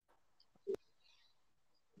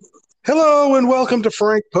Hello and welcome to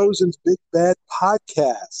Frank Posen's Big Bad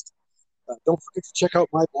Podcast. Don't forget to check out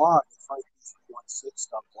my blog at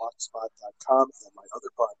frank316.blogspot.com and my other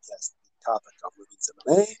podcast, The Topic of Women's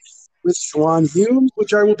MMA, with Schwan Humes,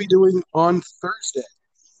 which I will be doing on Thursday.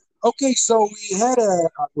 Okay, so we had on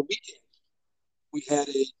the weekend, we had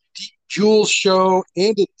a Deep Jewels show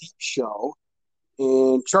and a Deep show,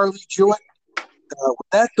 and Charlie Jewett was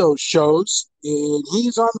at those shows, and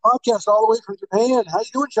he's on the podcast all the way from Japan. How you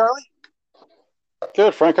doing, Charlie?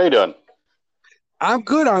 Good, Frank. How you doing? I'm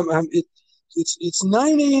good. It's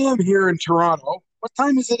 9 a.m. here in Toronto. What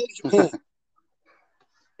time is it in Japan?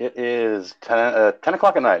 It is 10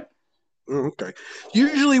 o'clock at night. Okay.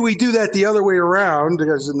 Usually we do that the other way around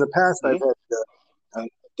because in the past I've Mm-hmm.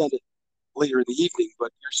 done it later in the evening,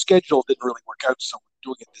 but your schedule didn't really work out, so we're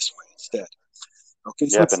doing it this way instead. Okay,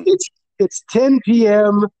 so Yep, it's 10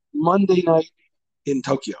 p.m. Monday night in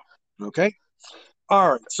Tokyo. Okay.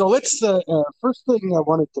 All right. So let's. First thing I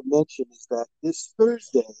wanted to mention is that this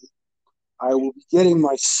Thursday I will be getting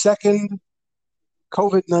my second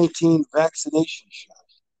COVID-19 vaccination shot.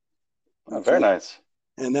 very Okay. nice.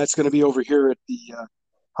 And that's going to be over here at the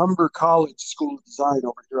Humber College School of Design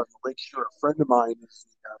over here on the Lakeshore. A friend of mine is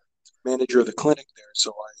the manager of the clinic there.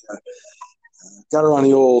 So I got her on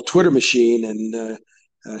the old Twitter machine and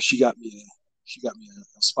she got me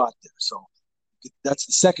a spot there. So that's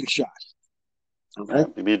the second shot. Okay. Yeah,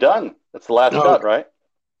 you'll be done. That's the last Oh, shot, right?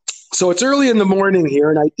 so it's early in the morning here,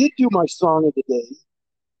 and I did do my song of the day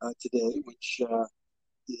today, which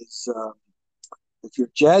is if you're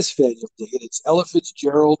a jazz fan, you'll dig it. It's Ella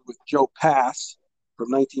Fitzgerald with Joe Pass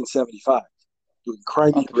from 1975 doing Cry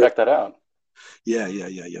I'll Me have to a River. check that out. Yeah.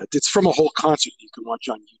 It's from a whole concert you can watch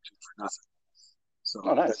on YouTube for nothing. Oh,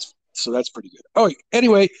 So nice. that's pretty good. Oh,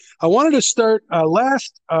 anyway, I wanted to start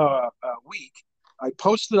last week. I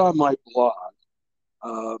posted on my blog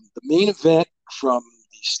the main event from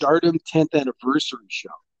the Stardom 10th anniversary show.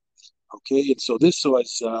 Okay, and so this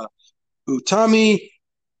was Utami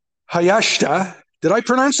Hayashita. Did I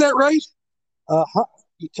pronounce that right? Uh,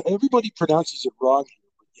 Everybody pronounces it wrong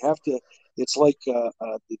here, but you have to. It's like the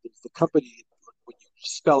company when you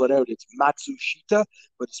spell it out, it's Matsushita,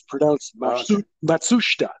 but it's pronounced Oh, okay.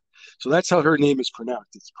 Matsushita. So that's how her name is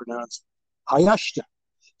pronounced. It's pronounced Hayashita.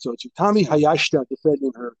 So it's Utami Hayashita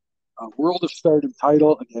defending her World of Stardom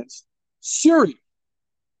title against Siri,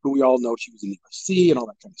 who we all know she was in the UFC and all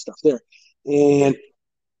that kind of stuff there. And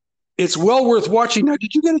it's well worth watching. Now,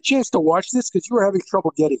 did you get a chance to watch this? Because you were having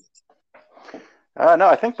trouble getting it. No,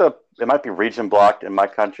 I think it might be region blocked in my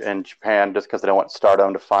country in Japan just because they don't want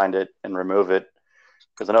Stardom to find it and remove it.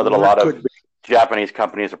 Because I know that a Well, that lot of could be. Japanese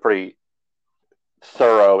companies are pretty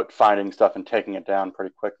thorough at finding stuff and taking it down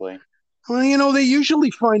pretty quickly. Well, they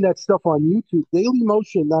usually find that stuff on YouTube. Daily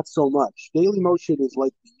Motion, not so much. Daily Motion is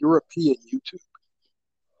like the European YouTube.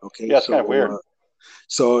 Okay, Yeah, it's kind of weird.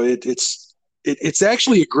 so it's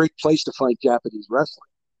actually a great place to find Japanese wrestling.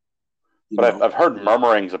 You But know, I've heard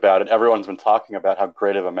murmurings about it. Everyone's been talking about how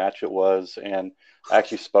great of a match it was, and I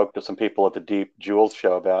actually spoke to some people at the Deep Jewels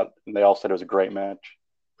show about, and they all said it was a great match.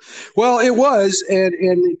 well, it was, and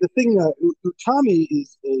the thing, Utami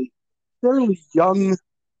is a fairly young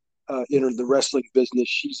in the wrestling business.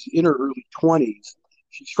 She's in her early 20s.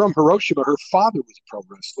 She's from Hiroshima. Her father was a pro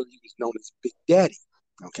wrestler. He was known as Big Daddy.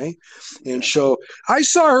 Okay. And Okay. so I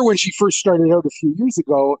saw her when she first started out a few years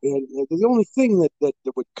ago. And the only thing that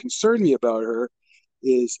would concern me about her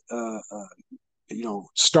is,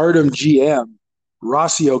 Stardom GM,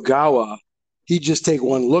 Rossi Ogawa. He'd just take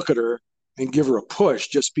one look at her and give her a push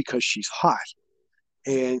just because she's hot.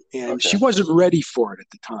 And she Okay. wasn't ready for it at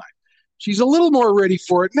the time. She's a little more ready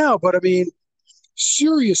for it now, but I mean,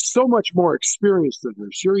 Siri is so much more experienced than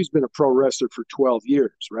her. Siri's been a pro wrestler for 12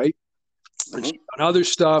 years, right? And she's Hmm. done other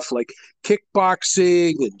stuff like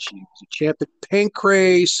kickboxing, and she was a champ at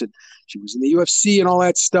Pancrase, and she was in the UFC and all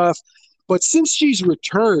that stuff. But since she's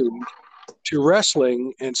returned to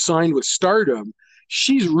wrestling and signed with Stardom,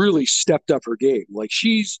 she's really stepped up her game. Like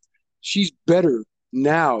she's better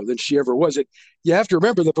now than she ever was. And you have to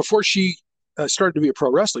remember that before she started to be a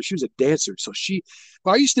pro wrestler, she was a dancer. So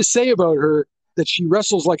well, I used to say about her that she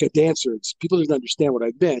wrestles like a dancer. People didn't understand what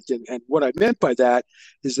I meant, and what I meant by that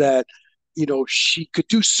is that she could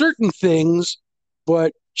do certain things,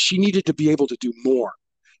 but she needed to be able to do more.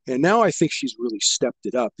 And now I think she's really stepped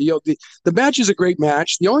it up. The match is a great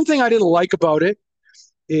match. The only thing I didn't like about it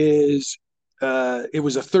is it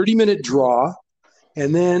was a 30-minute draw,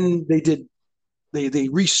 and then they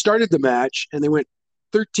restarted the match and they went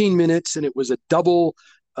 13 minutes and it was a double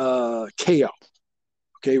KO.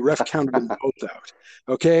 Okay, ref counted them both out.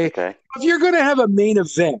 Okay, Okay. if you're going to have a main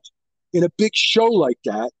event in a big show like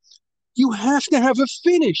that, You have to have a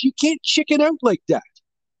finish. You can't chicken out like that.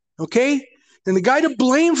 Okay? And the guy to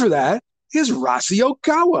blame for that is Rasi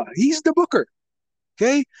Okawa. He's the booker.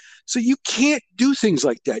 Okay? So you can't do things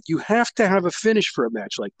like that. You have to have a finish for a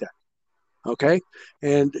match like that. Okay?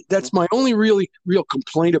 And that's my only really real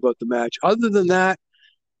complaint about the match. Other than that,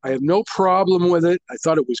 I have no problem with it. I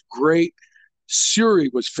thought it was great. Suri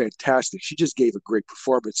was fantastic. She just gave a great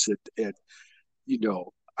performance, and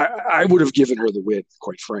I would have given her the win,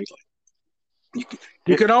 quite frankly.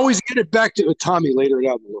 You can always get it back to Utami later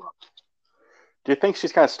down the road. Do you think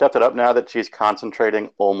she's kind of stepped it up now that she's concentrating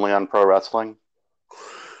only on pro wrestling?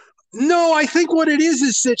 No, I think what it is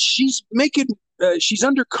that she's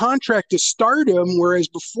under contract to Stardom, whereas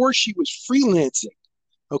before she was freelancing.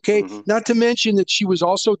 Okay, not to mention that she was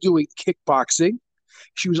also doing kickboxing.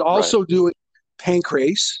 She was also doing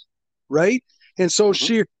pancrase, right? And so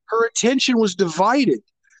her attention was divided.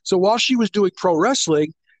 So while she was doing pro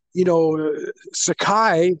wrestling, Masakazu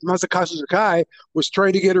Sakai was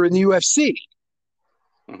trying to get her in the UFC.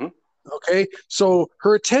 Okay, so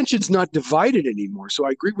her attention's not divided anymore. So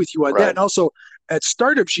I agree with you on that. And also at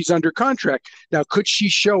Stardom, she's under contract. Now, could she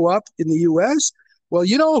show up in the US? Well,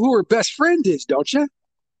 you know who her best friend is, don't you?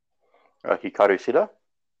 Hikaru Shida?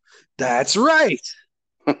 That's right.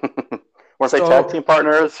 Weren't they tag team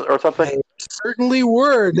partners or something? They certainly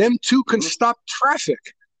were. Them two can stop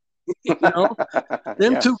traffic.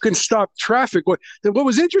 Them two can stop traffic. What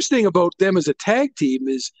was interesting about them as a tag team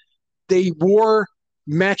is they wore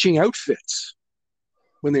matching outfits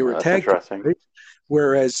when they were tag team, right?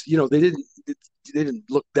 Whereas they didn't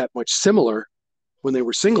look that much similar when they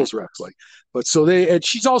were singles wrestling. But and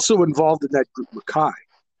she's also involved in that group, Makai.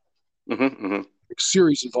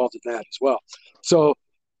 Series involved in that as well. So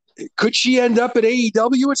could she end up at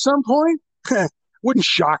AEW at some point? Wouldn't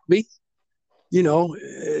shock me. I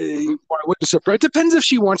wouldn't surprise. It depends if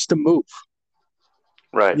she wants to move.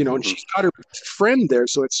 Right. And she's got her friend there,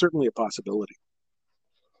 so it's certainly a possibility.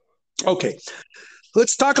 Okay.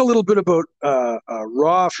 Let's talk a little bit about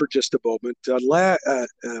Raw for just a moment.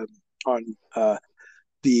 On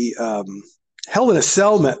the Hell in a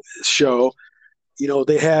Cell show,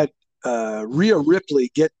 they had Rhea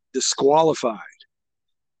Ripley get disqualified.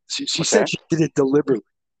 She said she did it deliberately.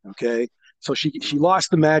 Okay. So she lost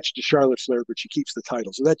the match to Charlotte Flair, but she keeps the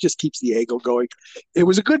title. So that just keeps the angle going. It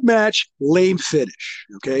was a good match, lame finish.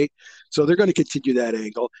 Okay. So they're going to continue that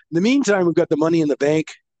angle. In the meantime, we've got the Money in the Bank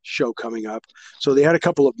show coming up. So they had a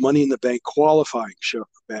couple of Money in the Bank qualifying show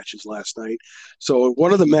matches last night. So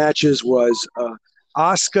one of the matches was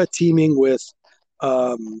Asuka teaming with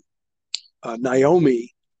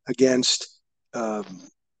Naomi against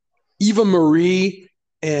Eva Marie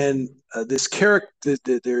and this character,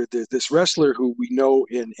 this wrestler who we know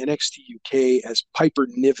in NXT UK as Piper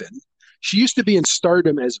Niven. She used to be in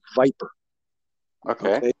Stardom as Viper.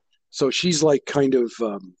 Okay. So she's like kind of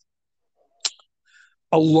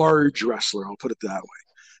a large wrestler, I'll put it that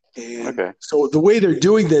way. And so the way they're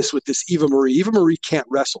doing this with this Eva Marie can't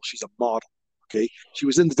wrestle. She's a model. Okay. She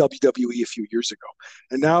was in the WWE a few years ago.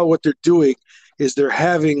 And now what they're doing is they're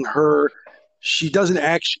having her, she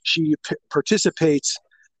participates.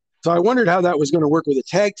 So I wondered how that was going to work with a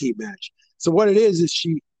tag team match. So what it is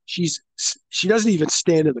she doesn't even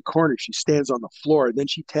stand in the corner. She stands on the floor, and then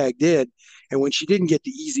she tagged in. And when she didn't get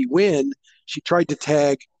the easy win, she tried to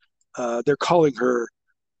tag. They're calling her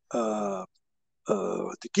to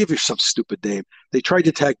give her some stupid name. They tried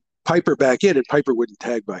to tag Piper back in, and Piper wouldn't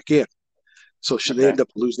tag back in. So they ended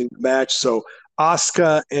up losing the match. So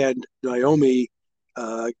Asuka and Naomi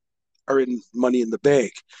are in Money in the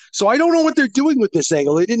Bank. So I don't know what they're doing with this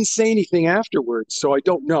angle. They didn't say anything afterwards, so I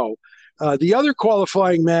don't know. The other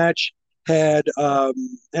qualifying match had,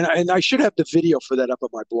 and I should have the video for that up on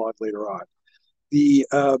my blog later on. The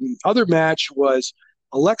other match was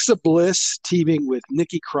Alexa Bliss teaming with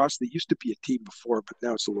Nikki Cross. They used to be a team before, but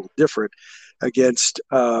now it's a little different, against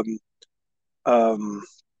Shayna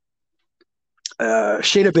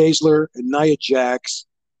Baszler and Nia Jax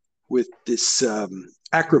with this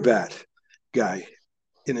acrobat guy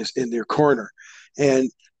in their corner.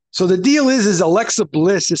 And so the deal is Alexa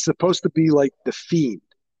Bliss is supposed to be like the Fiend.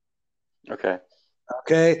 Okay.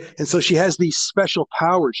 And so she has these special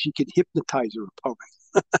powers. She can hypnotize her opponent.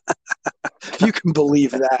 If you can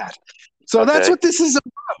believe that. So that's what this is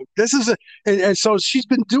about. And so she's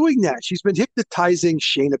been doing that. She's been hypnotizing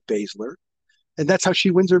Shayna Baszler, and that's how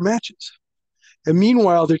she wins her matches. And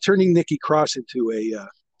meanwhile, they're turning Nikki Cross into a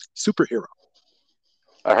superhero.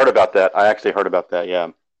 I heard about that. I actually heard about that, yeah.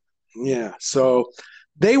 Yeah, so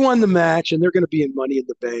they won the match, and they're going to be in Money in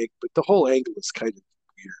the Bank, but the whole angle is kind of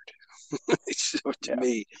weird to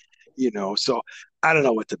me, so I don't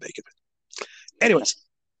know what to make of it. Anyways,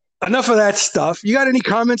 enough of that stuff. You got any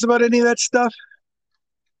comments about any of that stuff?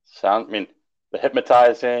 I mean, the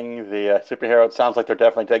hypnotizing, the superhero. It sounds like they're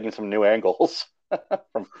definitely taking some new angles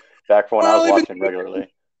from back from when I was Well, watching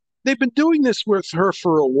regularly. they've been doing this with her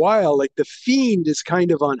for a while. Like the Fiend is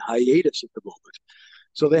kind of on hiatus at the moment,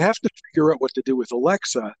 so they have to figure out what to do with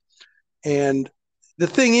Alexa. And the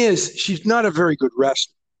thing is, she's not a very good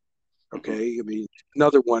wrestler. Okay, I mean,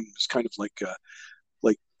 another one is kind of like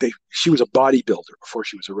she was a bodybuilder before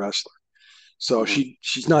she was a wrestler, so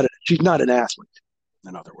she's not an athlete.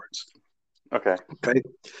 In other words, Okay. okay,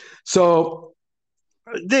 so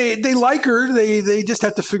they like her. They just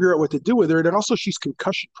have to figure out what to do with her, and also she's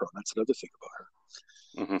concussion prone. That's another thing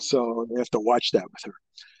about her. So they have to watch that with her.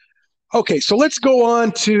 Okay, so let's go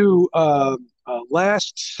on to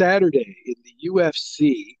last Saturday in the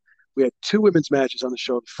UFC. We had two women's matches on the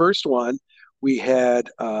show. The first one, we had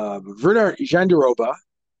Virna Jandiroba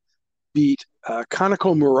beat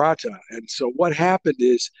Kanako Murata. And so what happened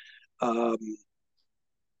is,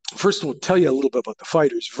 first we'll tell you a little bit about the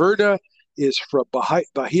fighters. Virna is from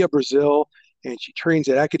Bahia, Brazil, and she trains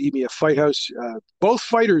at Academia Fight House. Both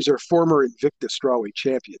fighters are former Invicta strawweight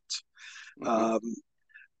champions.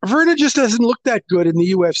 Virna just doesn't look that good in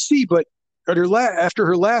the UFC, but after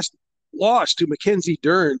her last loss to Mackenzie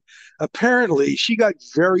Dern, apparently she got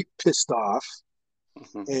very pissed off,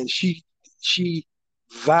 and she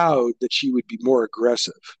vowed that she would be more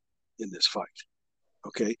aggressive in this fight.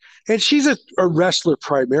 Okay, and she's a wrestler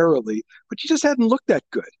primarily, but she just hadn't looked that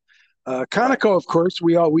good. Kanako, of course,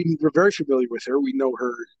 we're very familiar with her. We know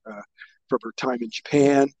her from her time in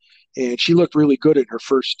Japan, and she looked really good in her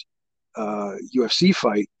first UFC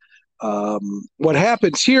fight. What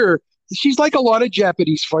happens here? She's like a lot of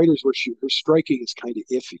Japanese fighters, where her striking is kind of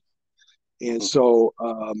iffy, and so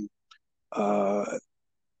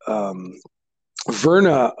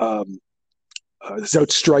Virna is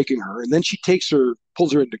out striking her, and then she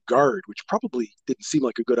pulls her into guard, which probably didn't seem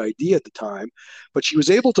like a good idea at the time, but she was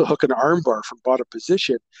able to hook an armbar from bottom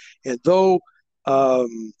position, and though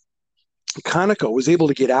Kanako was able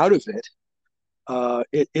to get out of it,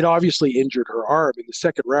 it obviously injured her arm. In the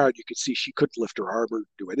second round, you could see she couldn't lift her arm or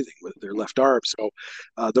do anything with her left arm. So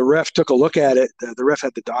the ref took a look at it. The ref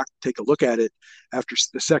had the doc take a look at it after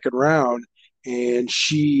the second round, and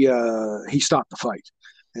he stopped the fight.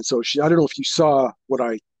 And so I don't know if you saw what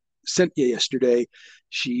I sent you yesterday.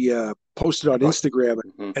 She posted on Instagram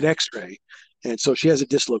an X-ray, and so she has a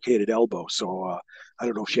dislocated elbow. So I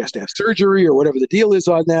don't know if she has to have surgery or whatever the deal is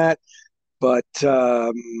on that. But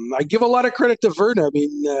I give a lot of credit to Virna. I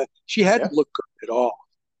mean, she hadn't looked good at all.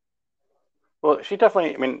 Well, she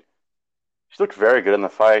definitely, I mean, she looked very good in the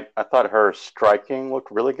fight. I thought her striking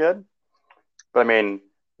looked really good. But I mean,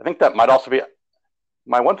 I think that might also be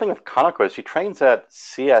my one thing with Kanako is she trains at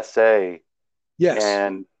CSA. Yes.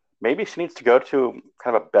 And maybe she needs to go to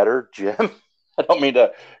kind of a better gym. I don't mean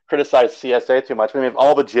to criticize CSA too much. I mean, of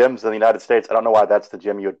all the gyms in the United States, I don't know why that's the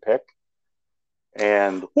gym you would pick.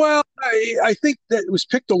 And well, I think that it was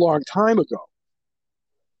picked a long time ago.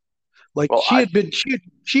 Like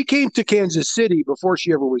she came to Kansas City before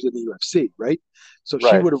she ever was in the UFC, right? So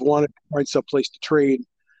she would have wanted to find some place to train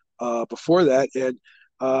before that. And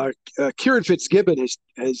Kieran Fitzgibbon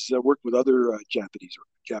has worked with other Japanese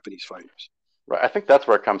fighters. Right, I think that's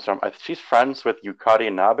where it comes from. She's friends with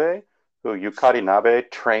Yukari Nabe, who Yukari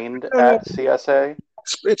Nabe trained at CSA.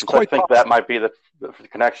 It's quite. I think that might be the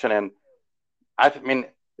connection. And I mean,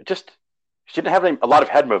 she didn't have a lot of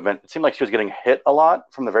head movement. It seemed like she was getting hit a lot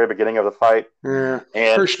from the very beginning of the fight. Yeah.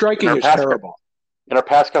 And her striking is terrible. In her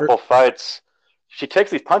past couple of fights, she takes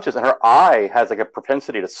these punches, and her eye has like a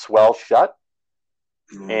propensity to swell shut.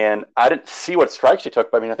 And I didn't see what strike she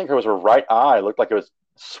took, but I mean, I think it was her right eye. It looked like it was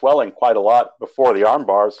swelling quite a lot before the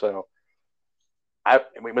armbar. So I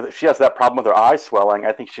mean, if she has that problem with her eye swelling,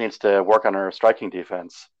 I think she needs to work on her striking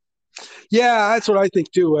defense. Yeah, that's what I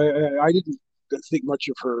think too. I didn't think much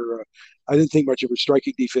of her. I didn't think much of her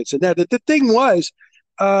striking defense. And the thing was,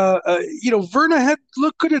 Virna had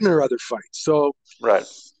looked good in her other fights. So right.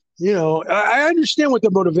 I understand what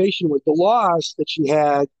the motivation was. The loss that she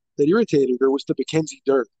had that irritated her was to Mackenzie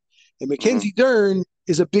Dern. And Mackenzie Dern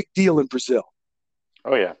is a big deal in Brazil.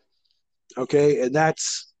 Oh, yeah. Okay, and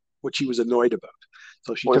that's what she was annoyed about.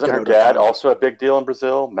 So she wasn't her dad also a big deal in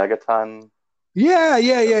Brazil? Megaton? Yeah.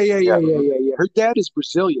 Her dad is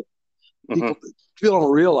Brazilian. People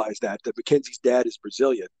don't realize that Mackenzie's dad is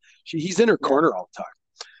Brazilian. He's in her corner all the time.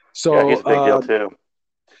 So he's a big deal too.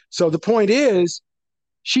 So the point is,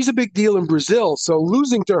 she's a big deal in Brazil. So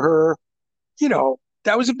losing to her,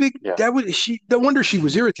 that was a big. That was she. No wonder she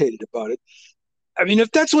was irritated about it. I mean,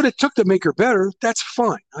 if that's what it took to make her better, that's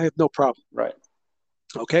fine. I have no problem. Right.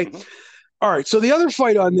 Okay. Mm-hmm. All right. So the other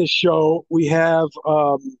fight on this show,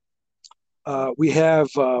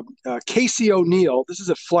 Casey O'Neill. This is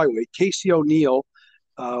a flyweight. Casey O'Neill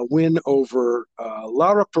win over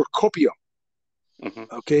Laura Procopio. Mm-hmm.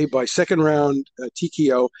 Okay, by second round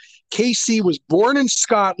TKO. Casey was born in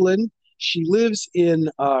Scotland. She lives in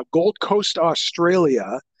Gold Coast,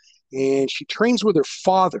 Australia, and she trains with her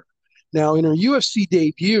father. Now, in her UFC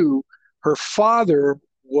debut, her father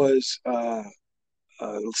was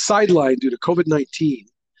sidelined due to COVID-19.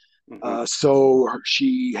 Mm-hmm. So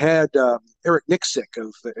she had Eric Nixick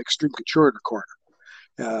of Extreme Couture in her corner.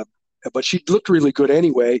 Uh, but she looked really good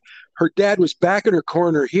anyway. Her dad was back in her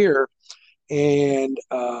corner here, and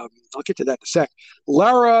I'll get to that in a sec.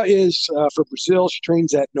 Lara is from Brazil. She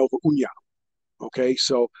trains at Nova União. Okay,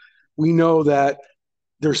 so we know that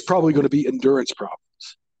there's probably going to be endurance problems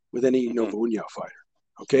with any Mm-hmm. Nova União fighter.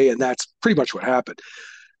 Okay, and that's pretty much what happened.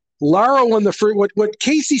 Lara won the first. What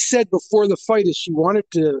Casey said before the fight is she wanted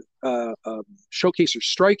to showcase her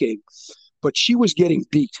striking, but she was getting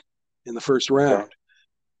beat in the first round.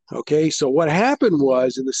 Okay, so what happened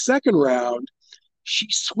was in the second round, she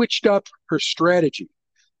switched up her strategy.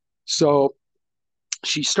 So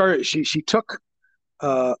she took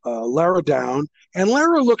Lara down, and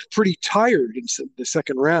Lara looked pretty tired in the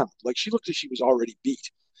second round. Like she looked like she was already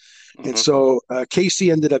beat. Mm-hmm. And so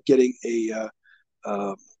Casey ended up getting a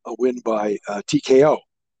win by TKO.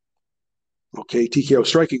 Okay, TKO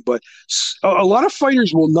striking. But a lot of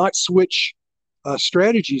fighters will not switch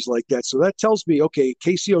strategies like that. So that tells me, okay,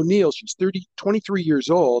 Casey O'Neill, she's 23 years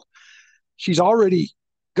old. She's already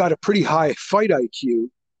got a pretty high fight IQ,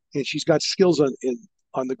 and she's got skills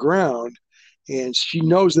on the ground. And she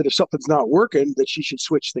knows that if something's not working, that she should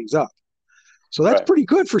switch things up. So that's pretty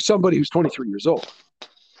good for somebody who's 23 years old.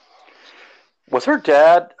 Was her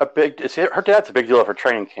dad her dad's a big deal at her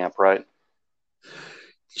training camp, right?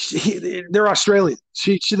 They're Australian.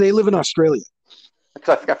 They live in Australia.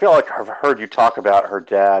 Because I feel like I've heard you talk about her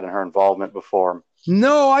dad and her involvement before.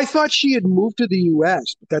 No, I thought she had moved to the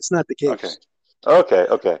U.S., but that's not the case.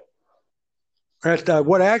 Okay.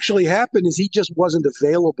 What actually happened is he just wasn't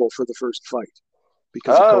available for the first fight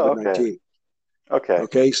because of COVID-19.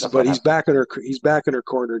 Okay. So, but he's back in her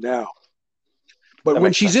corner now. But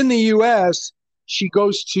when she's in the U.S., she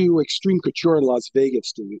goes to Extreme Couture in Las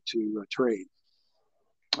Vegas to train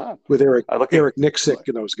with Eric Nixick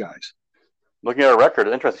and those guys. Looking at her record,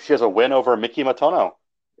 interesting. She has a win over Miki Matono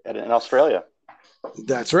in Australia.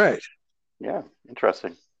 That's right. Yeah,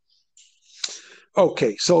 interesting.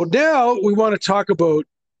 Okay, so now we want to talk about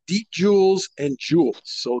Deep Jules and Jules.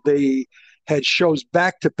 So they had shows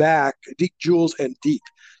back to back, Deep Jules and Deep.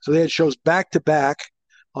 So they had shows back to back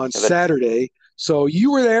on Saturday. So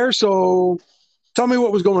you were there. So tell me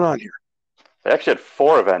what was going on here. They actually had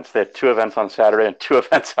 4 events. They had 2 events on Saturday and 2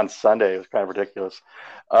 events on Sunday. It was kind of ridiculous.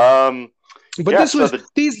 But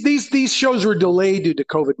these shows were delayed due to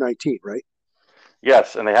COVID-19, right?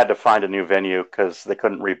 Yes, and they had to find a new venue because they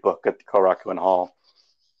couldn't rebook at the Korakuen Hall.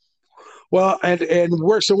 Well, and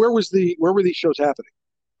where were these shows happening?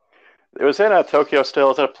 It was in Tokyo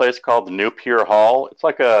still. It's at a place called the New Pier Hall. It's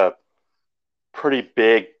like a pretty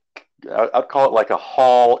big, I'd call it like a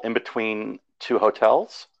hall in between 2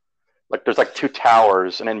 hotels. Like there's like 2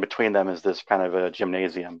 towers, and in between them is this kind of a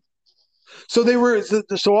gymnasium. So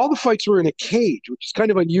so all the fights were in a cage, which is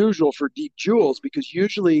kind of unusual for Deep Jules because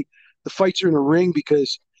usually the fights are in a ring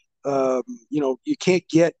because you can't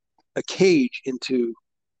get a cage into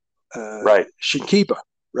Shinkiba,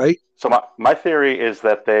 right? So my theory is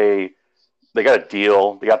that they got a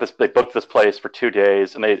deal. They booked this place for 2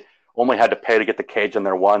 days, and they only had to pay to get the cage in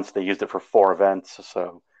there once. They used it for 4 events.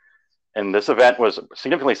 So, and this event was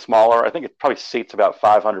significantly smaller. I think it probably seats about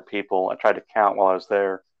 500 people. I tried to count while I was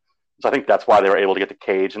there. So I think that's why they were able to get the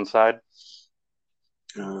cage inside.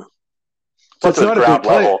 So it's not a big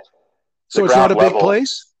place. So it's not a big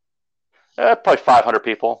place? Probably 500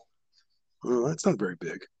 people. Well, that's not very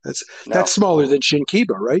big. That's smaller than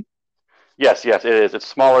Shinkiba, right? Yes, it is. It's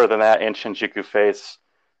smaller than that in Shinjuku Face.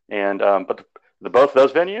 And but both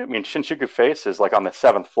those venues, I mean, Shinjuku Face is like on the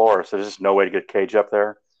 7th floor, so there's just no way to get a cage up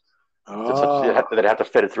there. They'd have to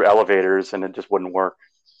fit it through elevators, and it just wouldn't work.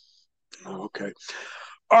 Okay.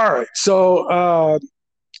 All right. So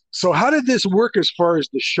how did this work as far as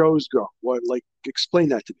the shows go? Explain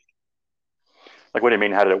that to me. Like, what do you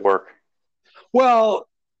mean? How did it work? Well,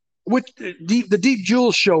 with the Deep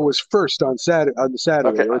Jules show was first on the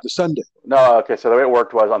Saturday or the Sunday. No, okay. So the way it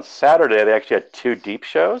worked was on Saturday they actually had 2 deep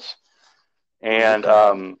shows, and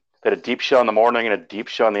they had a deep show in the morning and a deep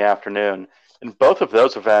show in the afternoon. And both of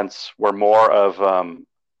those events were more of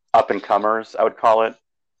up and comers, I would call it.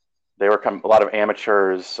 They were a lot of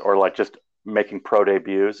amateurs or like just making pro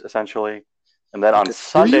debuts essentially. And then on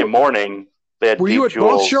Sunday morning, they had Were Deep you at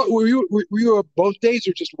both Jewels. shows? Were you at both days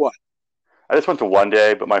or just one? I just went to one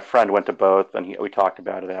day, but my friend went to both, and we talked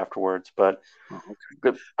about it afterwards. But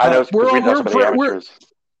okay. I know because we know some of the amateurs.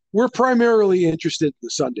 We're primarily interested in the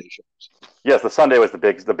Sunday shows. Yes, the Sunday was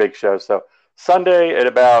the big show. So Sunday at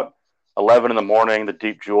about 11 in the morning, the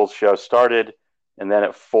Deep Jewels show started, and then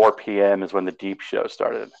at 4 p.m. is when the Deep show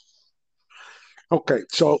started. Okay,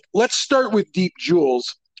 so let's start with Deep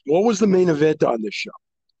Jewels. What was the main event on this show?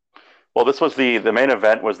 Well, this was the main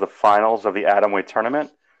event was the finals of the Atomweight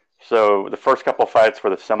tournament. So the first couple of fights were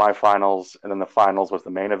the semifinals, and then the finals was the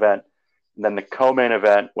main event. And then the co-main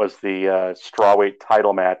event was the strawweight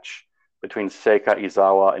title match between Seika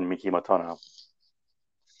Izawa and Miki Motono.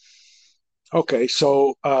 Okay,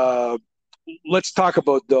 so let's talk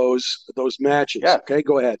about those matches. Yeah. Okay,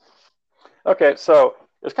 go ahead. Okay, so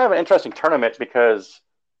it was kind of an interesting tournament because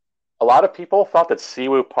a lot of people thought that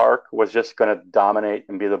Siwoo Park was just going to dominate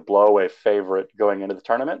and be the blow-away favorite going into the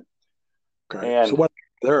tournament. Okay, and so what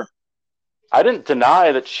there? I didn't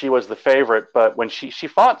deny that she was the favorite, but when she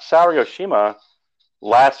fought Saori Oshima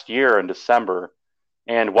last year in December,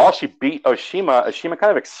 and while she beat Oshima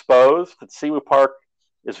kind of exposed that Siwoo Park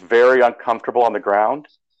is very uncomfortable on the ground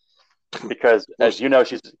because, as you know,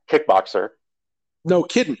 she's a kickboxer. No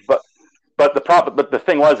kidding. But the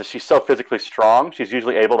thing was is she's so physically strong, she's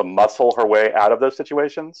usually able to muscle her way out of those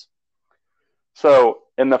situations. So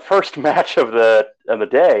in the first match of the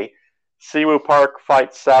day, Siwoo Park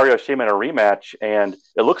fights Saori Oshima in a rematch, and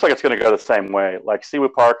it looks like it's going to go the same way. Like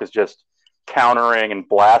Siwoo Park is just countering and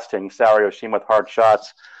blasting Saori Oshima with hard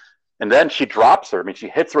shots, and then she drops her. I mean, she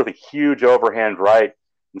hits her with a huge overhand right,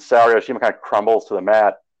 and Saori Oshima kind of crumbles to the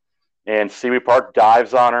mat. And Siwoo Park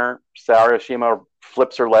dives on her. Saori Oshima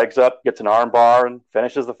flips her legs up, gets an arm bar, and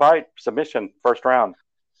finishes the fight. Submission, first round.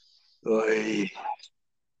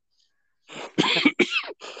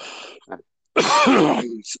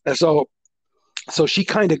 So she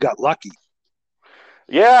kind of got lucky.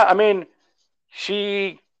 Yeah, I mean,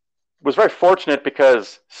 she was very fortunate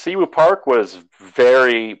because Siwoo Park was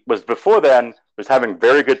before then was having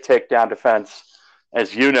very good takedown defense.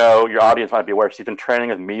 As you know, your audience might be aware, she's been training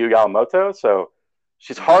with Miyu Yamamoto, so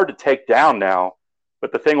she's hard to take down now.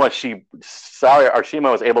 But the thing was, Saori Oshima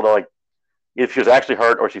was able to, like, if she was actually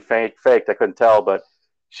hurt or she faked, I couldn't tell, but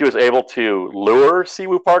she was able to lure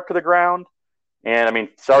Siwoo Park to the ground. And I mean,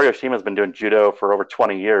 Saori Oshima has been doing judo for over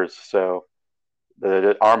 20 years, so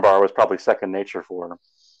the armbar was probably second nature for her.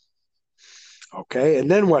 Okay, and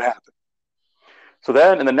then what happened? So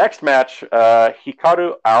then in the next match,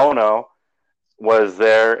 Hikaru Aono was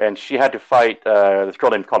there, and she had to fight this girl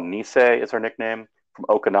named called Nisei is her nickname, from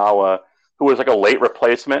Okinawa, who was like a late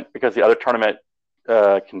replacement because the other tournament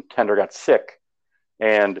contender got sick.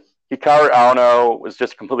 And Hikaru Aono was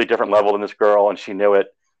just a completely different level than this girl, and she knew it.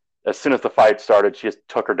 As soon as the fight started, she just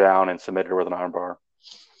took her down and submitted her with an armbar.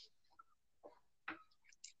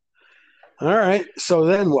 All right. So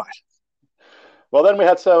then what? Well, then we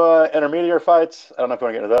had some intermediate fights. I don't know if you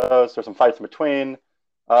want to get into those. There's some fights in between.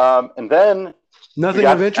 And then... Nothing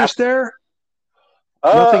of interest there?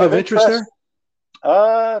 Nothing of interest there?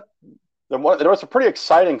 There was a pretty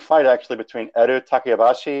exciting fight, actually, between Eru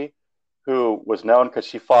Takebashi, who was known because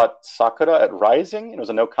she fought Sakura at Rising. It was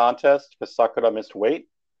a no contest because Sakura missed weight.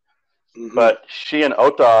 Mm-hmm. But she and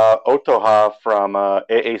Otoha from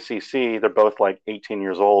AACC, they're both like 18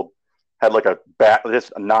 years old, had like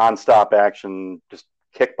this nonstop action, just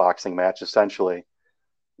kickboxing match, essentially.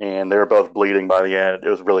 And they were both bleeding by the end. It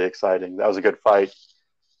was really exciting. That was a good fight.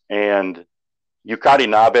 And Yukari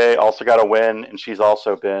Nabe also got a win, and she's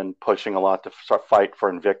also been pushing a lot to fight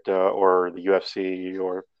for Invicta or the UFC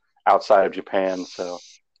or outside of Japan. So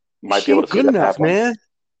you might be able to see that happen. Man.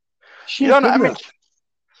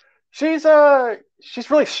 She's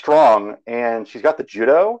really strong, and she's got the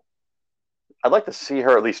judo. I'd like to see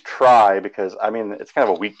her at least try because, I mean, it's kind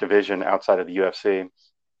of a weak division outside of the UFC.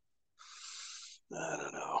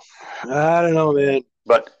 I don't know, man.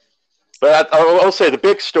 But I'll say the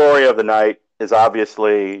big story of the night is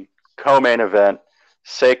obviously co-main event.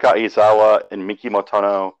 Seika Izawa and Miki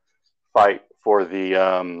Motono fight for they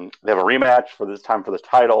have a rematch for this time for the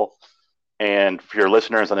title. And for your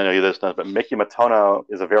listeners, and I know you listen, but Miki Motono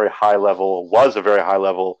was a very high level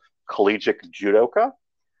collegiate judoka.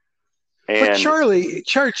 But Charlie,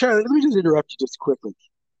 let me just interrupt you just quickly.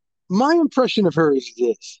 My impression of her is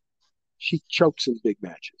this. She chokes in big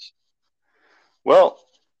matches. Well,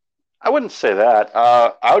 I wouldn't say that.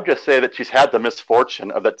 I would just say that she's had the misfortune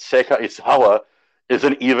of that Seika Izawa is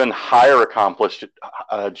an even higher accomplished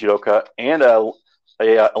judoka and a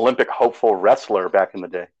a Olympic hopeful wrestler back in the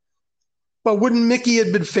day. But wouldn't Mickey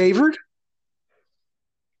have been favored?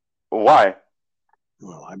 Why?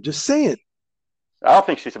 Well, I'm just saying. I don't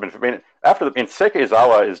think she's been. I mean, Seika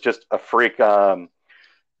Izawa is just a freak.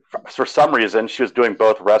 For some reason, she was doing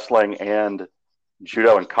both wrestling and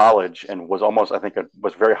judo in college, and was almost, I think,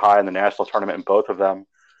 was very high in the national tournament in both of them,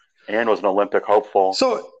 and was an Olympic hopeful.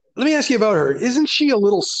 So let me ask you about her. Isn't she a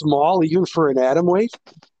little small even for an atom weight?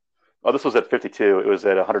 Oh, this was at 52. It was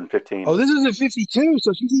at 115. Oh, this is at 52,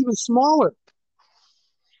 so she's even smaller.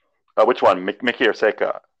 Which one, Mickey or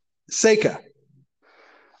Seika? Seika.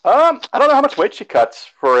 I don't know how much weight she cuts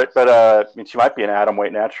for it, but I mean, she might be an atom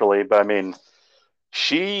weight naturally. But I mean,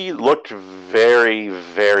 she looked very,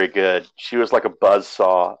 very good. She was like a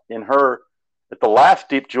buzzsaw. At the last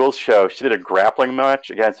Deep Jewels show, she did a grappling match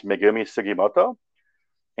against Megumi Sugimoto,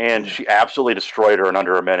 and she absolutely destroyed her in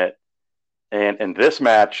under a minute. And in this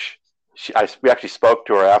match, we actually spoke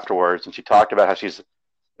to her afterwards, and she talked about how she's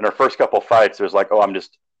in her first couple fights. It was like, oh, I'm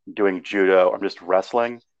just doing judo. I'm just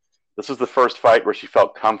wrestling. This was the first fight where she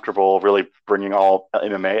felt comfortable really bringing all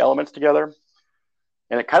MMA elements together.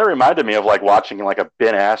 And it kind of reminded me of like watching like a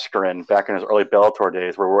Ben Askren back in his early Bellator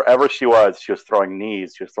days, where wherever she was throwing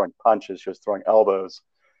knees, she was throwing punches, she was throwing elbows.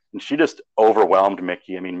 And she just overwhelmed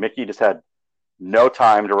Mickey. I mean, Mickey just had no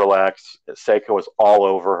time to relax. Seika was all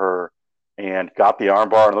over her and got the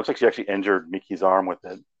armbar. And it looks like she actually injured Mickey's arm with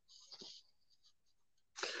it.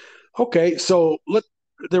 Okay, so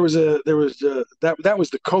that was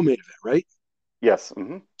the co-main event, right? Yes.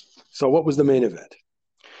 Mm-hmm. So what was the main event?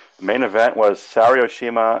 The main event was Saori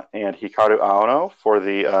Oshima and Hikaru Aono for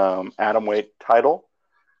the atomweight title.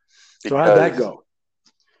 So how'd that go?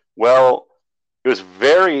 Well, it was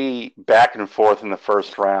very back and forth in the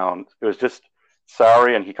first round. It was just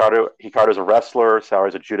Saori and Hikaru. Hikaru's a wrestler.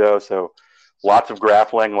 Saori's a judo. So lots of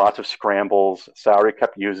grappling, lots of scrambles. Saori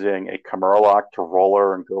kept using a Kimura lock to roll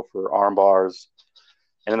her and go for arm bars.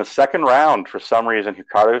 And in the second round, for some reason,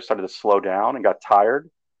 Hikaru started to slow down and got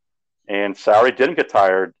tired. And Saori didn't get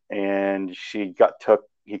tired, and she took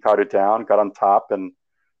Hikaru down, got on top, and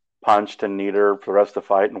punched and kneed her for the rest of the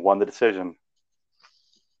fight and won the decision.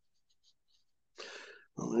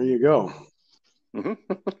 Well, there you go. Mm-hmm.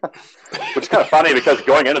 Which is kind of funny because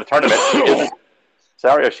going into the tournament,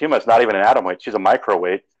 Saori Oshima is not even an atom weight. She's a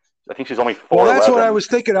microweight. I think she's only 4'11". Well, that's what I was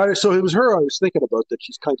thinking. So it was her I was thinking about, that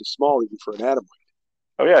she's kind of small even for an atom weight.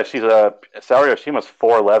 Oh, yeah. Saori Oshima's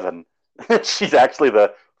 4'11". She's actually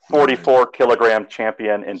the 44-kilogram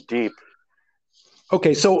champion in deep.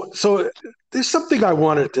 Okay, so there's something I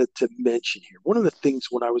wanted to mention here. One of the things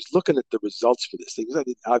when I was looking at the results for this thing, because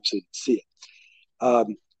I obviously didn't see it,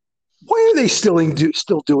 why are they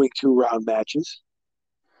still doing 2-round matches?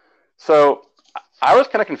 So I was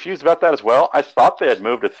kind of confused about that as well. I thought they had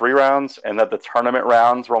moved to 3 rounds and that the tournament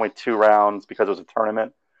rounds were only 2 rounds because it was a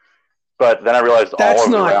tournament. But then I realized that's all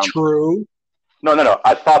of the rounds. That's not true. No.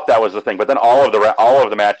 I thought that was the thing, but then all of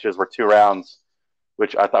the matches were 2 rounds,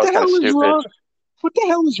 which I thought was kind of stupid. Wrong? What the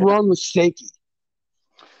hell is wrong with Seiki?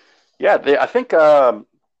 Yeah, I think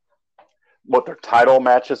what their title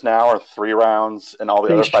matches now are 3 rounds, and all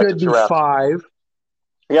the other fights are 2 rounds. 5.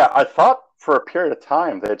 Yeah, I thought for a period of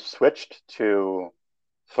time they had switched to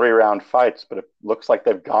 3-round fights, but it looks like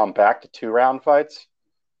they've gone back to 2-round fights,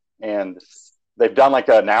 and they've done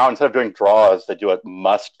now instead of doing draws, they do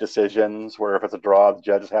must decisions, where if it's a draw, the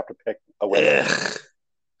judges have to pick a winner,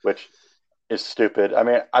 which is stupid. I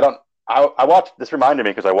mean, I watched, this reminded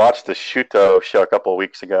me because I watched the Shuto show a couple of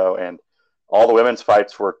weeks ago, and all the women's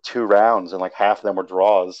fights were 2 rounds, and half of them were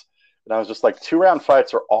draws. And I was just like, 2-round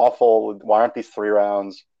fights are awful. Why aren't these 3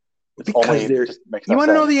 rounds? You want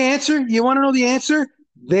to know the answer? You want to know the answer?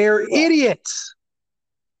 They're idiots.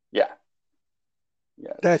 Yeah.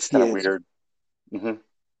 That's the answer. Weird. Mm-hmm.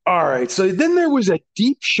 All right. So then there was a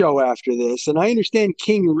deep show after this, and I understand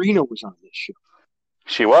King Rena was on this show.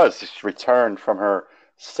 She was. She returned from her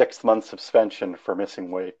 6-month suspension for missing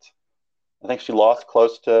weight. I think she lost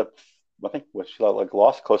close to,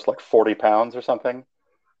 lost close to 40 pounds or something.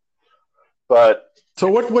 But so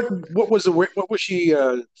what was the weight? What was she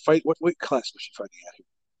fight? What weight class was she fighting at here?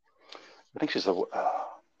 I think she's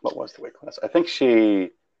what was the weight class? I think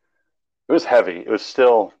it was heavy. It was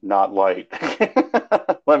still not light.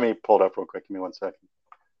 Let me pull it up real quick. Give me 1 second.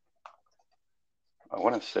 I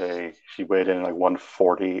want to say she weighed in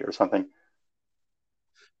 140 or something.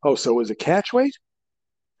 Oh, so it was a catch weight?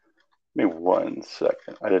 Give me 1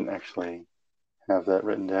 second. I didn't actually have that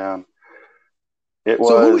written down. It was.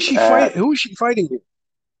 So who was she fighting? Who was she fighting here?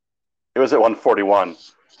 It was at 141.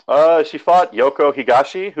 She fought Yoko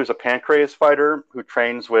Higashi, who's a pancrase fighter who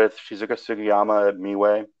trains with Shizuka Sugiyama at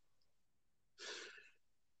Miwe.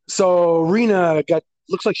 So Rena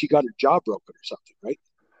looks like she got her jaw broken or something, right?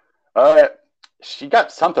 Uh, she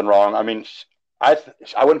got something wrong. I mean, I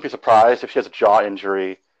wouldn't be surprised if she has a jaw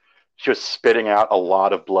injury. She was spitting out a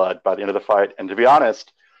lot of blood by the end of the fight, and to be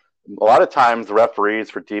honest, a lot of times the referees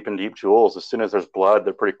for deep jewels, as soon as there's blood,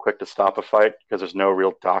 they're pretty quick to stop a fight because there's no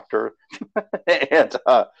real doctor, and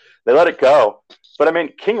they let it go. But I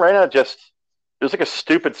mean, King Reina just it was like a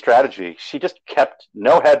stupid strategy. She just kept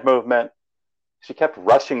no head movement. She kept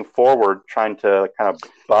rushing forward, trying to kind of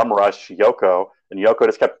bum rush Yoko, and Yoko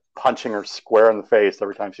just kept punching her square in the face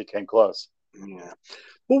every time she came close. Yeah.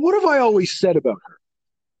 Well, what have I always said about her?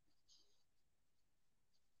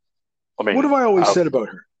 I What mean, have I always said about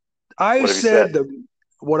her? what I've have you said? said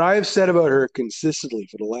what I have said about her consistently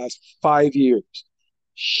for the last 5 years.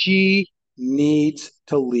 She needs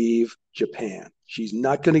to leave Japan. She's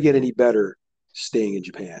not going to get any better staying in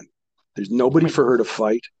Japan. There's I nobody mean, for her to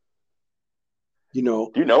fight. You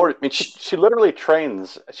know, do you know her? I mean, she literally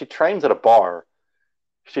trains. She trains at a bar.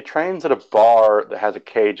 She trains at a bar that has a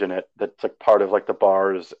cage in it that's like part of like the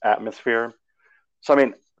bar's atmosphere. So I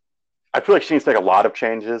mean, I feel like she needs to make a lot of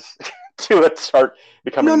changes to start no,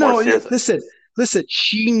 becoming more no. serious. Listen.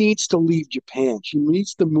 She needs to leave Japan. She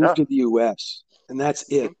needs to move Yeah, to the U.S. and that's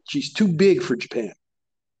it. She's too big for Japan.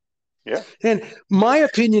 yeah. And my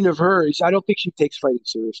opinion of her is, I don't think she takes fighting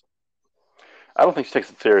seriously. I don't think she takes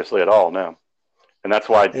it seriously at all. No, and that's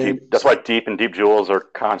why And deep jewels are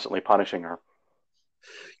constantly punishing her.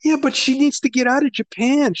 yeah, but she needs to get out of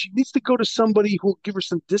Japan. She needs to go to somebody who will give her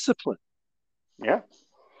some discipline. Yeah,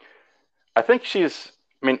 I think she's.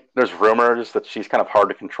 I mean, there's rumors that she's kind of hard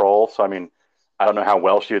to control. So I mean, I don't know how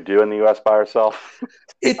well she would do in the U.S. by herself. To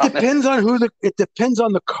be It honest. depends on it depends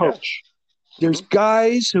on the Yeah. coach. There's Mm-hmm.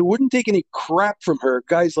 guys who wouldn't take any crap from her.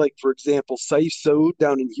 Guys like, for example, Saif Saud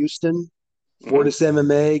down in Houston, Mm-hmm. Fortis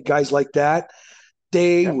MMA, guys like that.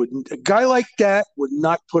 They Yeah. wouldn't. A guy like that would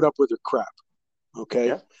not put up with her crap. Okay,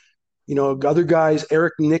 Yeah. other guys,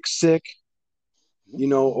 Eric Nixick,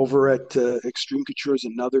 Mm-hmm. over at Extreme Couture is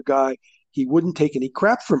another guy. He wouldn't take any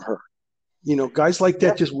crap from her. Guys like Yeah.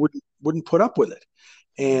 that just wouldn't put up with it.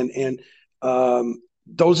 And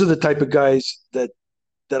those are the type of guys that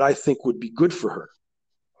I think would be good for her.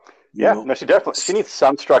 You Yeah. know, No, she needs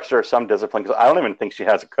some structure, some discipline because I don't even think she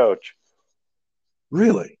has a coach.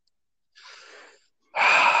 really,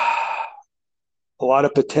 a lot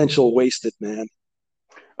of potential wasted, man.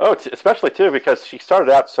 Oh, especially too because she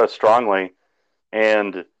started out so strongly,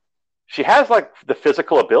 and she has like the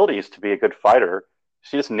physical abilities to be a good fighter.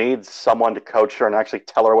 She just needs someone to coach her and actually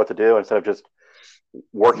tell her what to do instead of just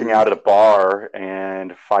working Mm. out at a bar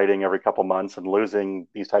and fighting every couple months and losing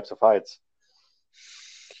these types of fights.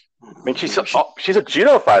 I mean, she's a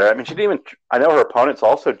judo fighter. I mean, she didn't even. I know her opponent's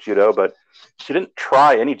also judo, but she didn't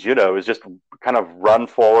try any judo. It was just kind of run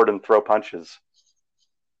forward and throw punches.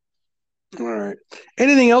 All right.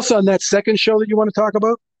 Anything else on that second show that you want to talk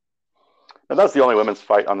about? And that was the only women's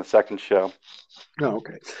fight on the second show. No,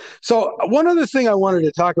 okay. So one other thing I wanted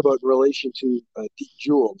to talk about in relation to Deep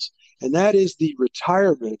Jewels, and that is the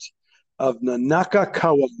retirement of Nanaka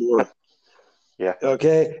Kawamura. Yeah.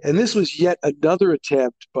 Okay, and this was yet another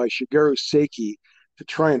attempt by Shigeru Seiki to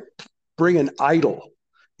try and bring an idol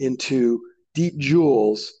into Deep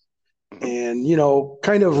Jewels, Mm-hmm. and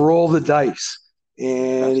kind of roll the dice,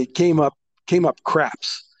 and it came up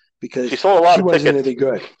craps She because sold a lot she of wasn't tickets. any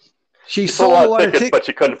good. She She sold a sold a lot of lot of tickets, tickets. but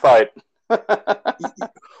she couldn't fight.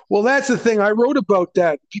 Well, that's the thing. I wrote about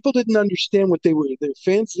that. People didn't understand what they were. Their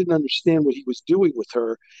fans didn't understand what he was doing with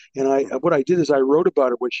her. And what I did is I wrote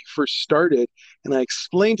about it when she first started, and I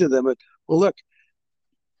explained to them, well, look,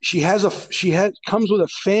 comes with a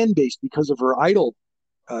fan base because of her idol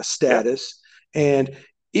Yeah. status, and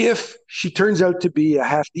if she turns out to be a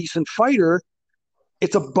half decent fighter,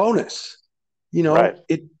 it's a bonus. Right.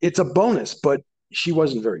 It's a bonus, but she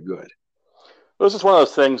wasn't very good. It was just one of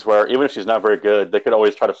those things where even if she's not very good, they could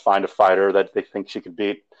always try to find a fighter that they think she could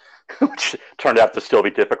beat, which turned out to still be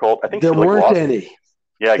difficult. I think There she like weren't lost. any.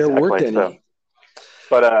 Yeah, There weren't exactly. So, any.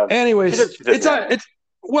 but she Anyways, did. She did well. it's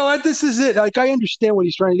well. This is it. Like, I understand what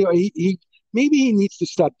he's trying to do. He maybe he needs to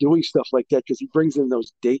stop doing stuff like that because he brings in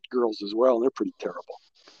those date girls as well, and they're pretty terrible.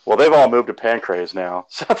 Well, they've all moved to Pancrase now,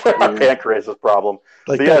 so they're not Yeah, Pancrase's problem.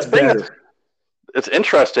 like But yeah, that's the thing that's better. it's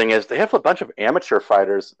interesting is they have a bunch of amateur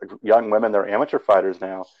fighters, young women. They're amateur fighters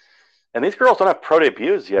now, and these girls don't have pro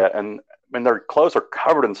debuts yet, and I mean their clothes are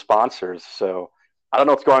covered in sponsors. So I don't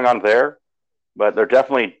know what's going on there, but they're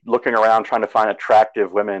definitely looking around trying to find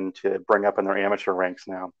attractive women to bring up in their amateur ranks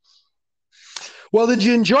now. Well, did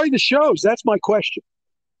you enjoy the shows? That's my question.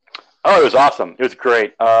 Oh, it was awesome. It was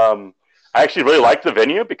great. I actually really liked the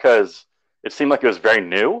venue because it seemed like it was very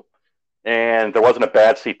new, and there wasn't a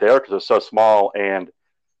bad seat there because it was so small. And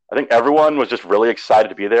I think everyone was just really excited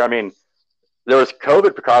to be there. I mean, there was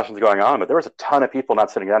COVID precautions going on, but there was a ton of people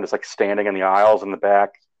not sitting down, just like standing in the aisles in the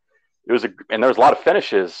back. And there was a lot of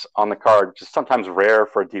finishes on the card, which is sometimes rare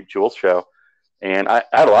for a Deep Jewels show. And I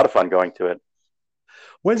had a lot of fun going to it.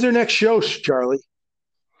 When's their next show, Charlie?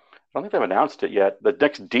 I don't think they've announced it yet. The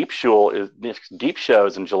next Deep show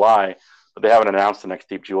is in July, but they haven't announced the next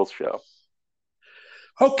Deep Jewels show.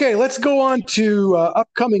 Okay, let's go on to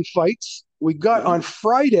upcoming fights. We got on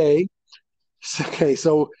Friday. Okay,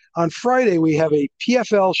 so on Friday we have a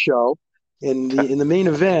PFL show, and in the main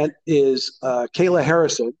event is Kayla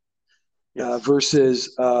Harrison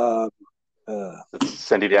versus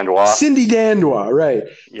Cindy Dandois. Cindy Dandois, right?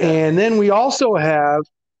 Yeah. And then we also have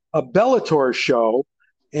a Bellator show,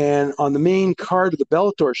 and on the main card of the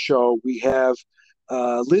Bellator show we have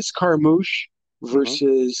Liz Carmouche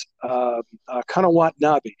versus Kana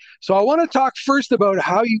Watanabe. So I want to talk first about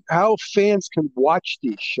how fans can watch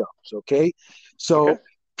these shows. Okay, so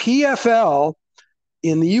PFL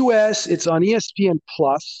in the U.S. it's on ESPN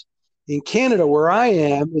Plus. In Canada, where I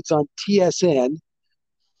am, it's on TSN.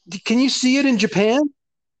 Can you see it in Japan?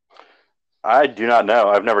 I do not know.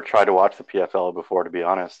 I've never tried to watch the PFL before, to be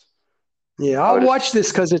honest. Yeah, I'll watch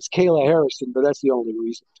this because it's Kayla Harrison, but that's the only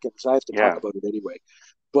reason, because I have to talk about it anyway.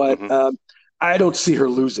 But I don't see her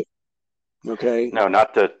losing. Okay. No,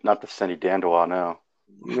 not the Cindy Dandois. No.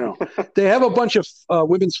 No, they have a bunch of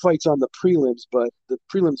women's fights on the prelims, but the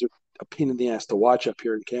prelims are a pain in the ass to watch up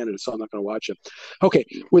here in Canada, so I'm not going to watch them. Okay,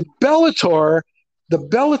 with Bellator, the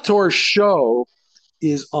Bellator show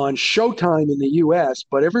is on Showtime in the U.S.,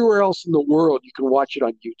 but everywhere else in the world you can watch it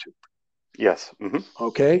on YouTube. Yes.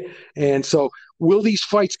 Okay, and so will these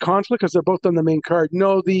fights conflict because they're both on the main card?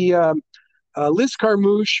 No, the Liz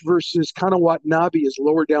Carmouche versus Kana Watanabe is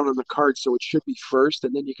lower down on the card, so it should be first,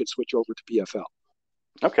 and then you can switch over to PFL.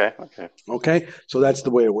 Okay. So that's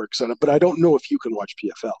the way it works on it. But I don't know if you can watch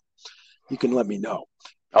PFL. You can let me know.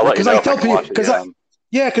 I'll let you know.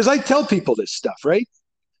 Because I tell people this stuff, right?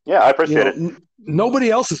 Yeah, I appreciate it.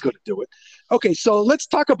 Nobody else is going to do it. Okay, so let's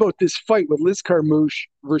talk about this fight with Liz Carmouche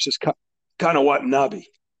versus Kana Watanabe.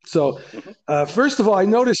 So, first of all, I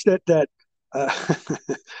noticed that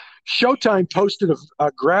Showtime posted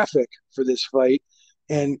a graphic for this fight,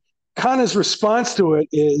 and Kana's response to it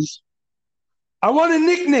is, I want a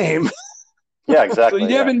nickname. Yeah, exactly. So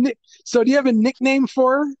do you have a nickname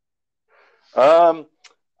for her?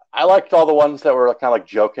 I liked all the ones that were kind of like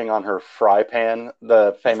joking on her fry pan,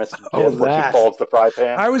 the famous gif where she folds the fry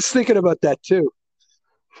pan. I was thinking about that too.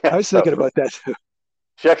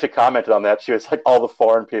 She actually commented on that. She was like, all the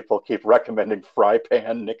foreign people keep recommending fry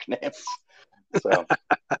pan nicknames. So,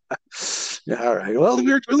 yeah, all right. Well,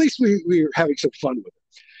 at least we're having some fun with it.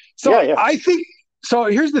 So I think. So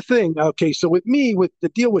here's the thing. Okay, so with me, with the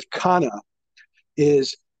deal with Kana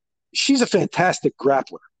is she's a fantastic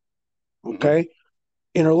grappler. Okay,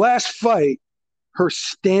 in her last fight, her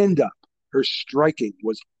stand-up, her striking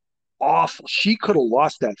was awful. She could have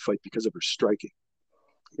lost that fight because of her striking.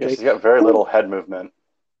 Okay? Yeah, she's got very little head movement.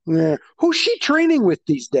 Yeah, who's she training with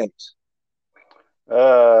these days?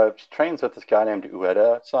 She trains with this guy named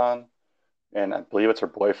Ueda-san, and I believe it's her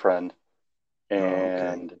boyfriend.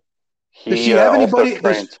 And does she have anybody?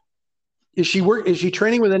 Is she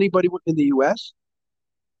training with anybody in the U.S.?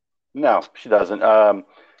 No, she doesn't.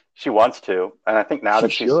 She wants to, and I think now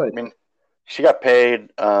she got paid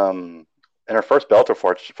in her first Bellator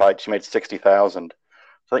fight. She made $60,000. So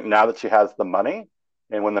I think now that she has the money,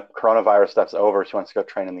 and when the coronavirus stuff's over, she wants to go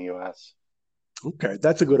train in the U.S. Okay,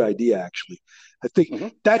 that's a good idea. Actually, I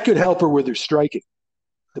think that could help her with her striking.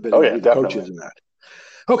 Definitely. Coaches and that.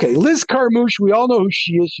 Okay, Liz Carmouche, we all know who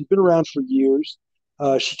she is. She's been around for years.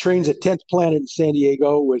 She trains at 10th Planet in San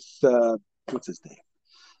Diego with, what's his name?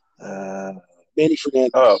 Manny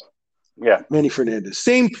Fernandez. Oh, yeah. Manny Fernandez.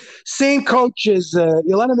 Same coach as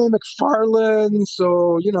Elena Mae McFarlane.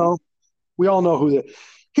 So, we all know who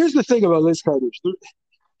Here's the thing about Liz Carmouche.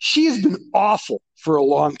 She has been awful for a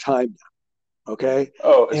long time now. Okay?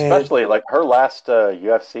 Oh, especially like her last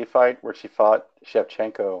UFC fight where she fought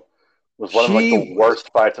Shevchenko was one of the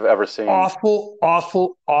worst fights I've ever seen.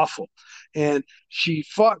 Awful. And she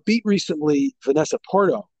beat recently Vanessa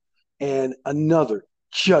Porto, and another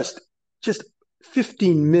just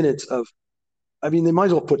 15 minutes of, they might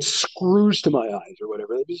as well put screws to my eyes or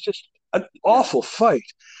whatever. It was just an awful fight.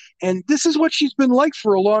 And this is what she's been like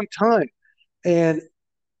for a long time. And,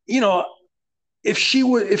 if she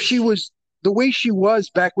was the way she was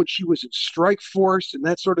back when she was in Strike Force and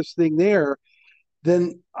that sort of thing there,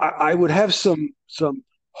 then I would have some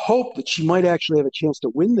hope that she might actually have a chance to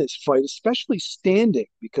win this fight, especially standing,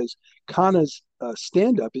 because Kana's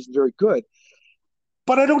stand-up isn't very good.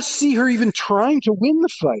 But I don't see her even trying to win the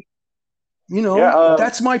fight. Yeah,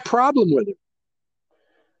 That's my problem with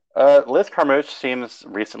her. Liz Carmouche seems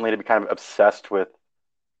recently to be kind of obsessed with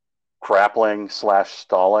grappling slash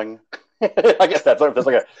stalling. I guess that's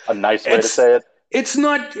like a nice way to It's say it. it's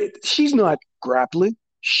not. She's not grappling.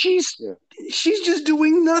 She's Yeah. she's just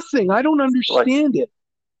doing nothing. I don't Like understand it.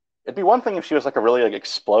 it'd be one thing if she was like a really like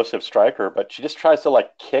explosive striker, but she just tries to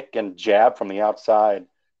like kick and jab from the outside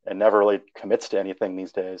and never really commits to anything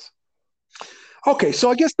these days. Okay,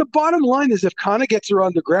 so I guess the bottom line is if Kana gets her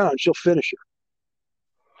on the ground, she'll finish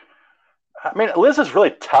I mean, Liz is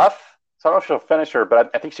really tough, so I don't know if she'll finish her, but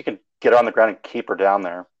I think she can get her on the ground and keep her down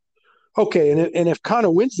there. her. Okay, and if Kana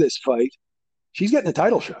wins this fight, she's getting a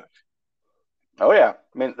title shot. Oh yeah,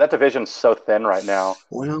 I mean that division's so thin right now.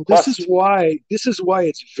 Well, this is Plus, why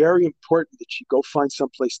it's very important that she go find some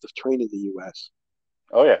place to train in the U.S.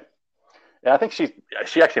 oh yeah, I think she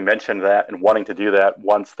actually mentioned that and wanting to do that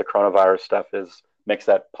once the coronavirus stuff is makes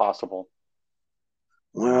that possible.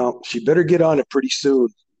 Well, she better get on it pretty soon.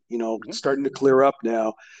 Mm-hmm. It's starting to clear up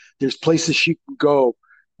now. There's places she can go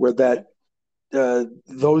where that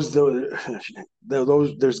those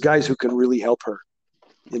there's guys who can really help her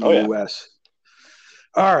in the Oh yeah, U.S.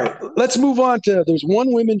 All right, let's move on to. There's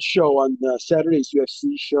one women's show on Saturday's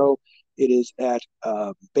UFC show. It is at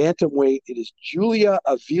bantamweight. It is Julia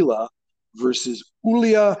Avila versus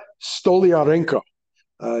Ulia Stoliarenko.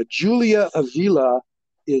 Julia Avila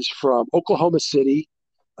is from Oklahoma City.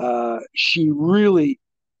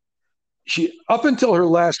 She up until her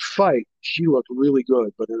last fight, she looked really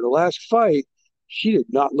good, but in her last fight, she did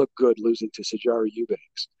not look good losing to Sijara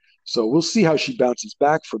Eubanks. So we'll see how she bounces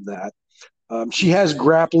back from that. She has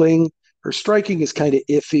grappling. Her striking is kind of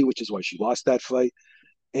iffy, which is why she lost that fight.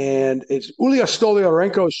 And it's Ulia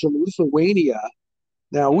Stoliarenko is from Lithuania.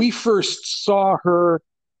 Now, we first saw her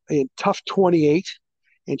in Tough 28,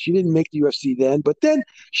 and she didn't make the UFC then. But then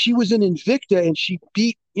she was in Invicta, and she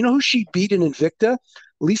beat, who she beat in Invicta?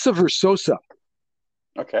 Lisa Versosa.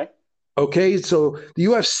 okay. Okay, so the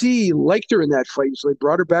UFC liked her in that fight, so they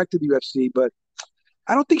brought her back to the UFC. But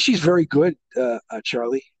I don't think she's very good,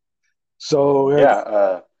 Charlie. So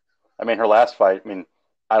Yeah, I mean her last fight. I mean,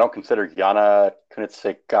 I don't consider Yana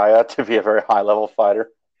Kunitskaya to be a very high level fighter,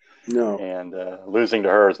 no. and losing to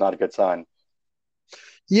her is not a good sign.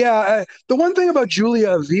 Yeah, the one thing about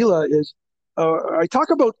Julia Avila is I talk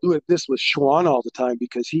about this with Schwan all the time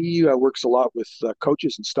because he works a lot with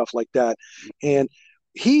coaches and stuff like that. And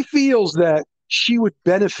he feels that she would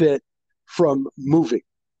benefit from moving.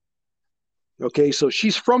 Okay, so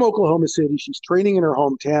she's from Oklahoma City. She's training in her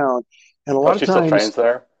hometown. And a Oh, lot of she still times trains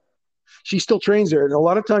there. she still trains there. And a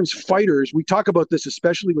lot of times Okay. fighters, we talk about this,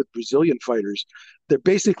 especially with Brazilian fighters, they're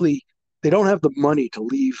basically, they don't have the money to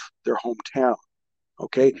leave their hometown.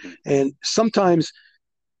 Okay. Mm-hmm. And sometimes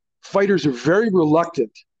fighters are very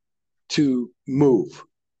reluctant to move,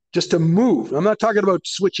 just to move. I'm not talking about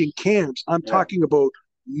switching camps. I'm Yeah. talking about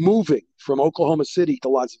moving from Oklahoma City to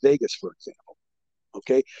Las Vegas, for example.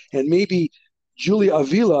 Okay. And maybe Julia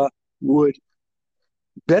Avila would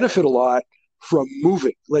benefit a lot from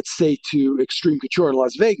moving, let's say, to Extreme Couture in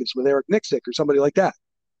Las Vegas with Eric Nixick or somebody like that.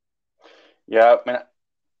 Yeah, I mean,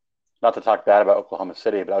 not to talk bad about Oklahoma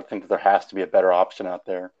City, but I think that there has to be a better option out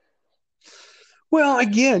there. Well,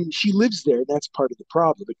 again, she lives there. That's part of the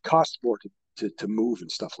problem. It costs more to move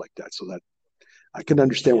and stuff like that. So that I can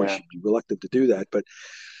understand why Yeah. she'd be reluctant to do that. But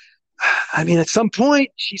I mean, at some point,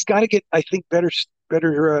 she's got to get, I think, better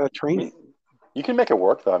I training. mean, you can make it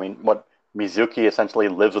work, though. I mean, what Mizuki essentially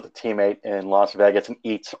lives with a teammate in Las Vegas and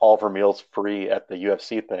eats all of her meals free at the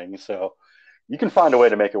UFC thing. So you can find a way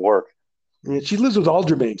to make it work. And she lives with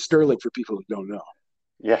Aldermain Sterling, for people who don't know.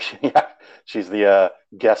 Yeah, yeah. She's the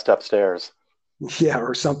guest upstairs. Yeah,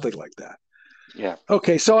 or something like that. Yeah.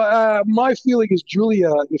 Okay, so my feeling is Julia,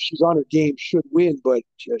 if she's on her game, should win, but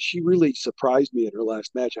she really surprised me in her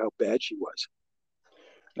last match how bad she was.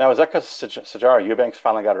 Now, is that because Sajara Eubanks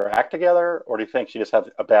finally got her act together, or do you think she just had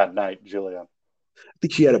a bad night, Julia? I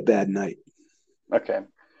think she had a bad night. Okay.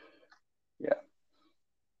 Yeah.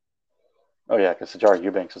 Oh, yeah, because Sajara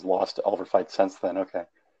Eubanks has lost all of her fights since then. Okay.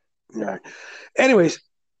 All right. Anyways,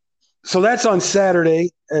 so that's on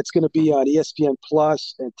Saturday. It's going to be on ESPN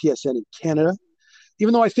Plus and TSN in Canada.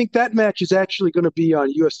 Even though I think that match is actually going to be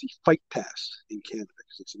on UFC Fight Pass in Canada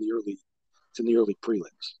because it's in the early prelims.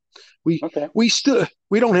 Okay.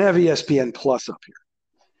 We don't have ESPN Plus up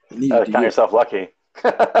here. Count yourself lucky.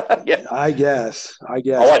 Yeah. I guess. All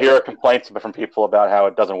I hear are complaints from people about how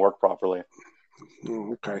it doesn't work properly.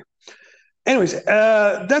 Oh, okay. Anyways,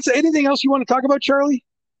 that's anything else you want to talk about, Charlie?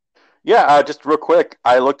 Yeah, just real quick,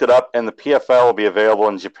 I looked it up, and the PFL will be available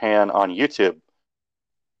in Japan on YouTube.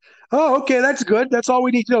 Oh, okay, that's good. That's all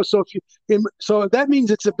we need to know. So that means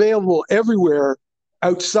it's available everywhere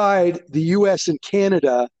outside the U.S. and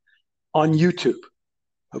Canada on YouTube.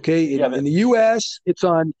 Okay, Yeah, in the U.S. it's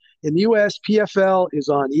on. In the U.S., PFL is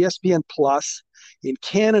on ESPN Plus. In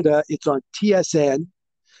Canada, it's on TSN,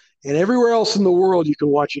 and everywhere else in the world you can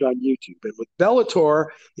watch it on YouTube. And with Bellator,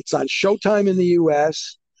 it's on Showtime in the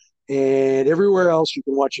U.S. and everywhere else you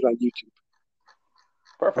can watch it on YouTube.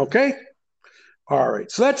 perfect. Okay. All right.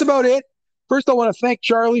 So that's about it. First, I want to thank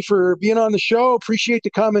Charlie for being on the show. Appreciate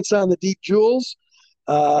the comments on the Deep Jewels.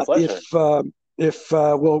 My Uh, if pleasure. um, if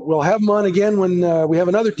we'll have him on again when we have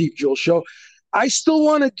another Deep Jewel show. I still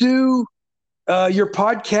want to do your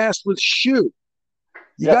podcast with Shu.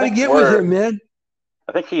 You Yeah, got to get with him, man.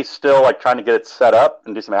 I think he's still like trying to get it set up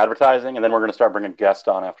and do some advertising, and then we're going to start bringing guests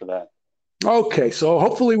on after that. Okay, so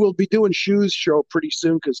hopefully we'll be doing Shu's show pretty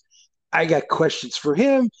soon because I got questions for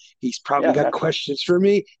him. He's probably Yeah, got naturally. questions for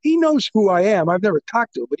me. He knows who I am. I've never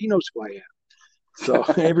talked to him, but he knows who I am. So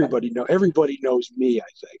everybody knows me, I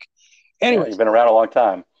think. Yeah, Anyways, you've been around a long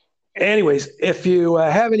time. if you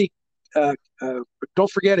have any, uh, uh,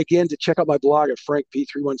 don't forget again to check out my blog at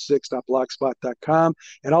frankp316.blogspot.com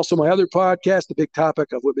and also my other podcast, The Big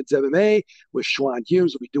Topic of Women's MMA with Schwan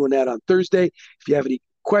Humes. We'll be doing that on Thursday. If you have any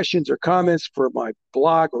questions or comments for my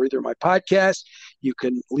blog or either my podcast, you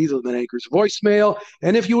can leave them in Anchor's voicemail.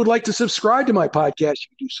 And if you would like to subscribe to my podcast, you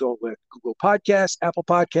can do so with Google Podcasts, Apple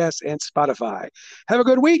Podcasts, and Spotify. Have a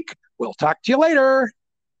good week. We'll talk to you later.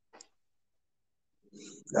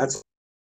 That's